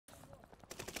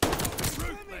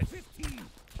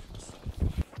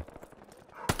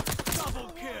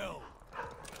Double kill.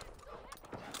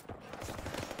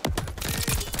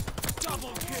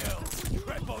 Double kill.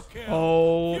 Triple kill.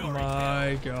 Oh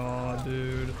my god,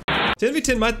 dude.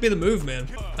 10v10 might be the move, man.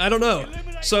 I don't know.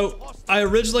 So I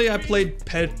played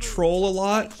Patrol a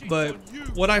lot, but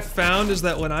what I found is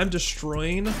that when I'm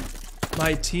destroying,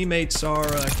 my teammates are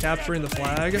capturing the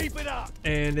flag,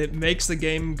 and it makes the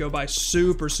game go by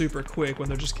super quick when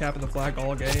they're just capping the flag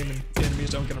all game and the enemies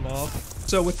don't get them off.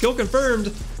 So with kill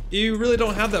confirmed, you really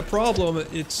don't have that problem.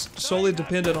 It's solely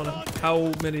dependent on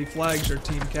how many flags your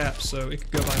team caps. So it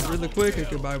could go by really quick, it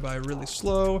could go by really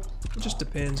slow. It just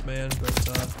depends, man. But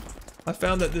I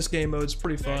found that this game mode's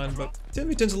pretty fun, but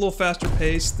 10v10's a little faster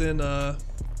paced than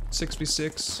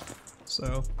 6v6.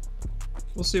 So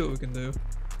we'll see what we can do.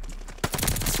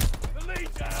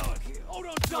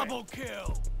 Double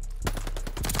kill.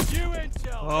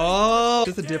 Oh,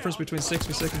 the difference between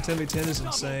 6v6 and 10v10 is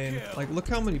insane. Like, look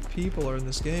how many people are in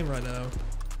this game right now.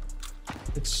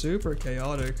 It's super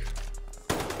chaotic.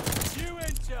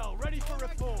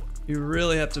 You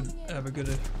really have to have a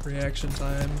good reaction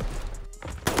time.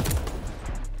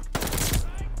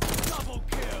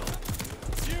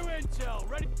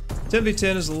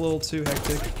 10v10 is a little too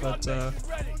hectic, but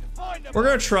we're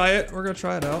gonna try it. We're gonna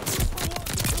try it out.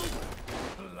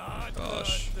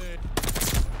 Gosh.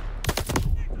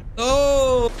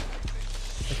 Oh!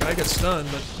 Like, I get stunned,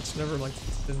 but it's never like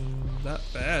been that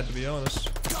bad, to be honest.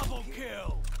 Double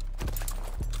kill.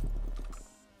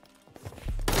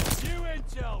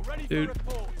 Dude,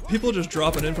 people just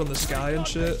dropping in from the sky and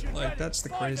shit. Like, that's the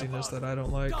craziness that I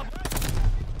don't like.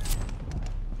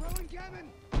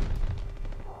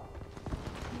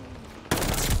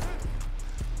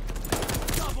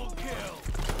 Double kill.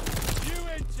 New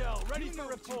intel ready for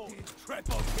report.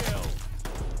 Triple kill.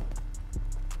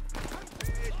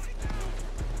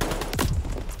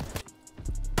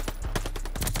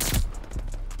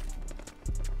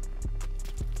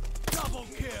 Double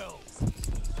kill.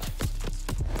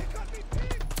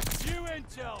 New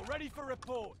intel ready for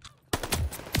report.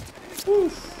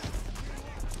 Oof.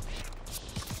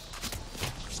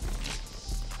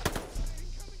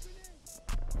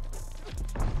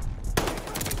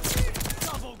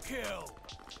 Double kill.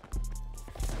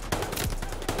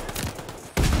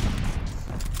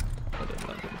 I did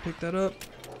not get to pick that up.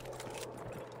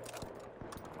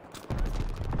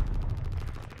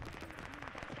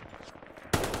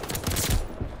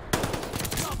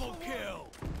 Double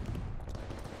kill.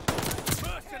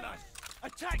 Merciless.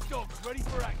 Attack dogs ready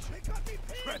for action.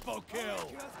 Triple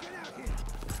kill.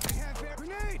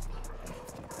 Grenade.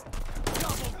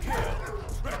 Double kill.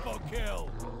 Triple kill.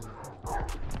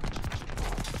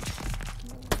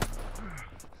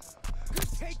 Good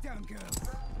takedown, girl.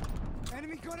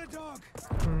 Enemy got a dog.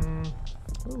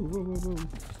 Whoa.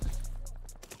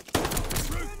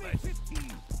 Ruthless.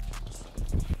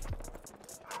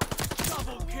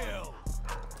 Double kill.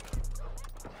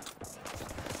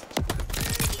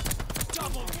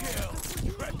 Double kill.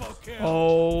 Triple kill.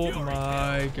 Oh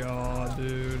my god,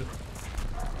 dude.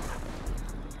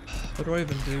 What do I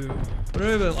even do? What do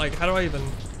I even, like, what do I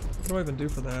even do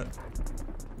for that?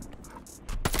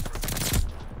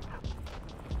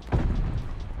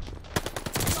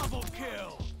 Double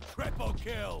kill. Triple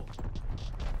kill.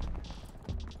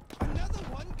 Another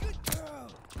one, good girl.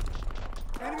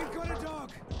 Enemy got a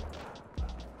dog.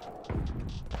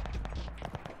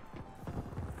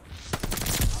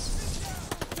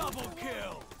 Double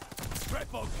kill.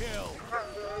 Triple kill.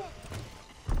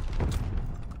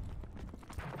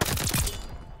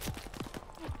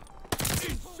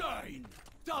 Insane.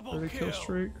 Double 30 kill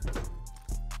streak.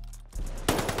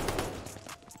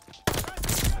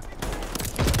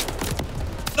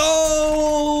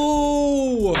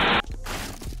 No!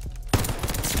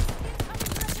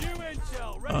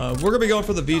 We're gonna be going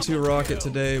for the V2 rocket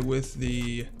today with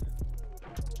the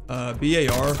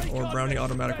BAR, or Browning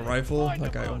Automatic Rifle.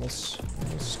 That guy almost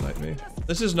sniped me.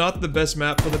 This is not the best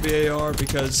map for the BAR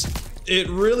because it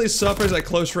really suffers at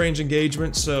close range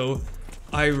engagement, so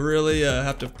I really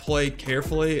have to play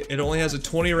carefully. It only has a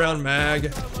 20 round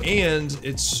mag and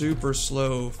it's super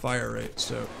slow fire rate,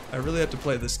 so I really have to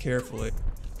play this carefully.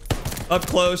 Up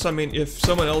close, I mean, if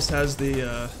someone else has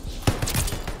the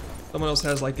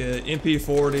like a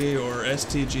MP40 or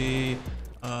STG,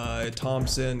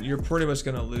 Thompson, you're pretty much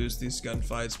gonna lose these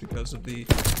gunfights because of the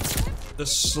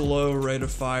slow rate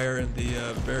of fire and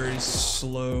the very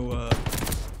slow,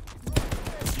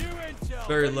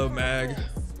 very low mag.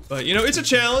 But you know, it's a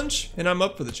challenge, and I'm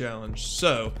up for the challenge.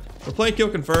 So we're playing kill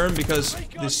confirmed because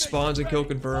the spawns in kill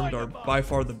confirmed are by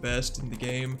far the best in the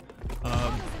game.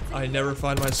 I never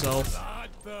find myself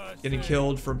getting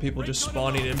killed from people just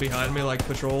spawning in behind me like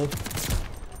patrol.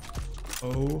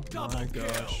 Oh my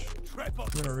gosh. I'm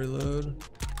gonna reload.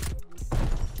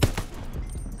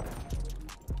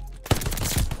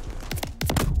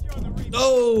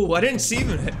 Oh, I didn't see him.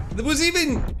 It was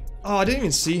even... Oh, I didn't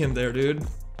even see him there, dude.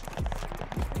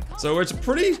 So it's a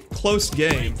pretty close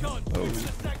game.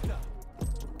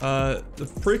 Oh.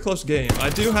 Pretty close game. I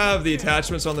do have the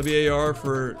attachments on the VAR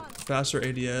for faster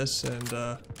ADS and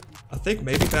I think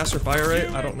maybe faster fire rate.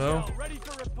 I don't know.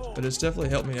 But it's definitely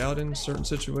helped me out in certain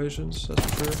situations, that's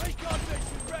for sure.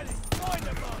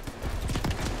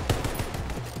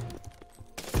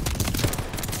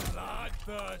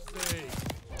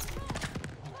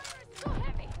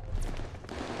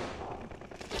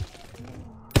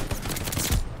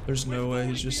 There's no way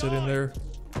he's just sitting there.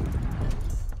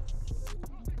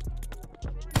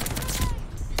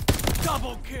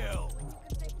 Double kill.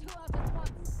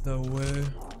 No way.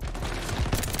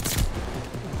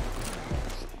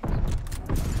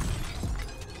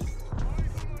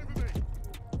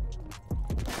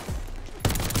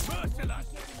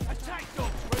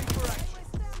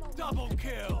 Double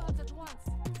kill.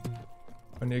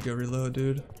 I need to go reload,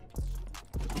 dude.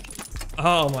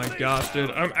 Oh my gosh,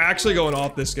 dude. I'm actually going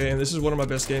off this game. This is one of my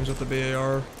best games with the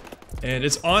VAR. And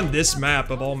it's on this map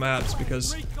of all maps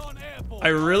because I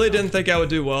really didn't think I would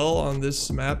do well on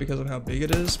this map because of how big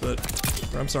it is, but...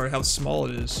 Or I'm sorry, how small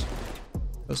it is.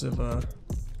 Because of,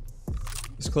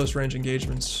 these close range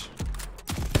engagements.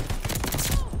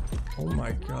 Oh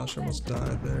my gosh, I almost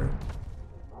died there.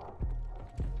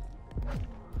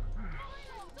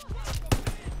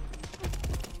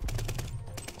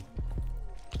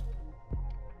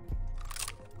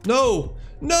 No!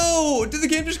 No! Did the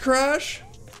game just crash?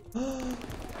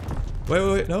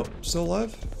 Wait, nope, still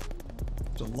alive.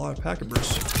 There's a lot of packabers.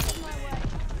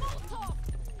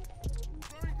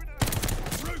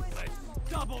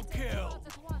 Double kill.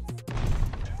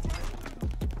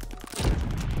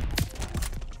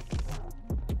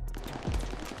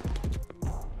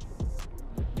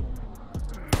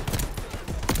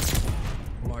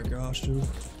 Oh my gosh, dude.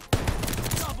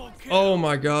 Oh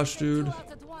my gosh, dude.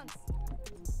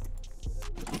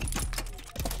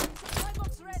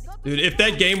 Dude, if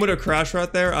that game would have crashed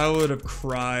right there, I would have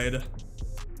cried.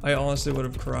 I honestly would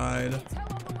have cried.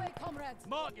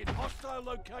 Marking hostile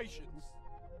locations.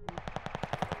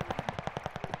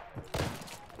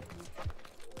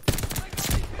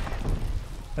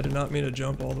 I did not mean to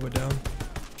jump all the way down.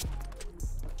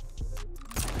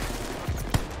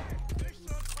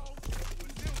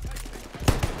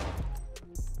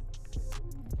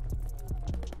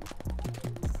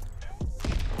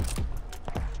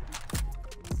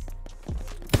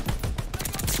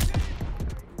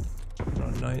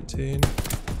 On 19.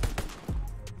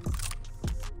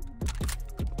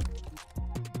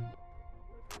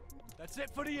 That's it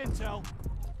for the intel.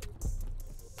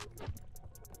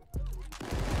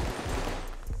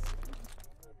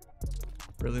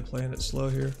 Really playing it slow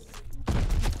here.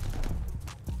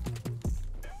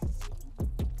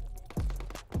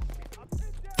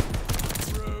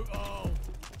 Brutal.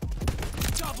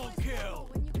 Double kill.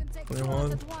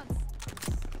 21.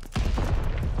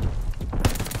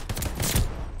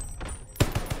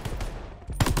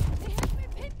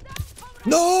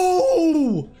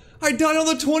 No! I died on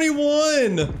the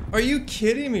 21! Are you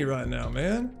kidding me right now,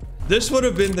 man? This would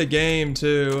have been the game,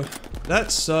 too.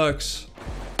 That sucks.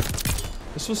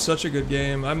 This was such a good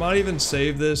game. I might even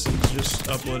save this and just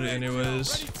upload it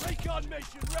anyways.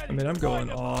 I mean, I'm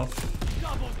going off.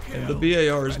 And the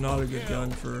VAR is not a good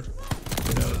gun for,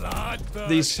 you know,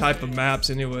 these type of maps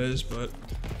anyways, but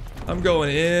I'm going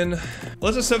in.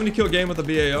 Well, that's a 70 kill game with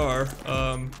the VAR.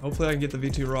 Hopefully I can get the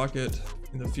V2 rocket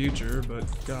in the future, but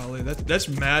golly, that's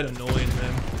mad annoying,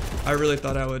 man. I really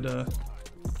thought I would,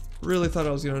 really thought I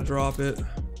was gonna drop it.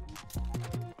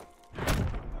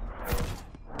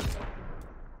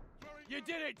 You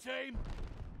did it, team.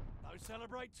 Don't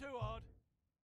celebrate too hard.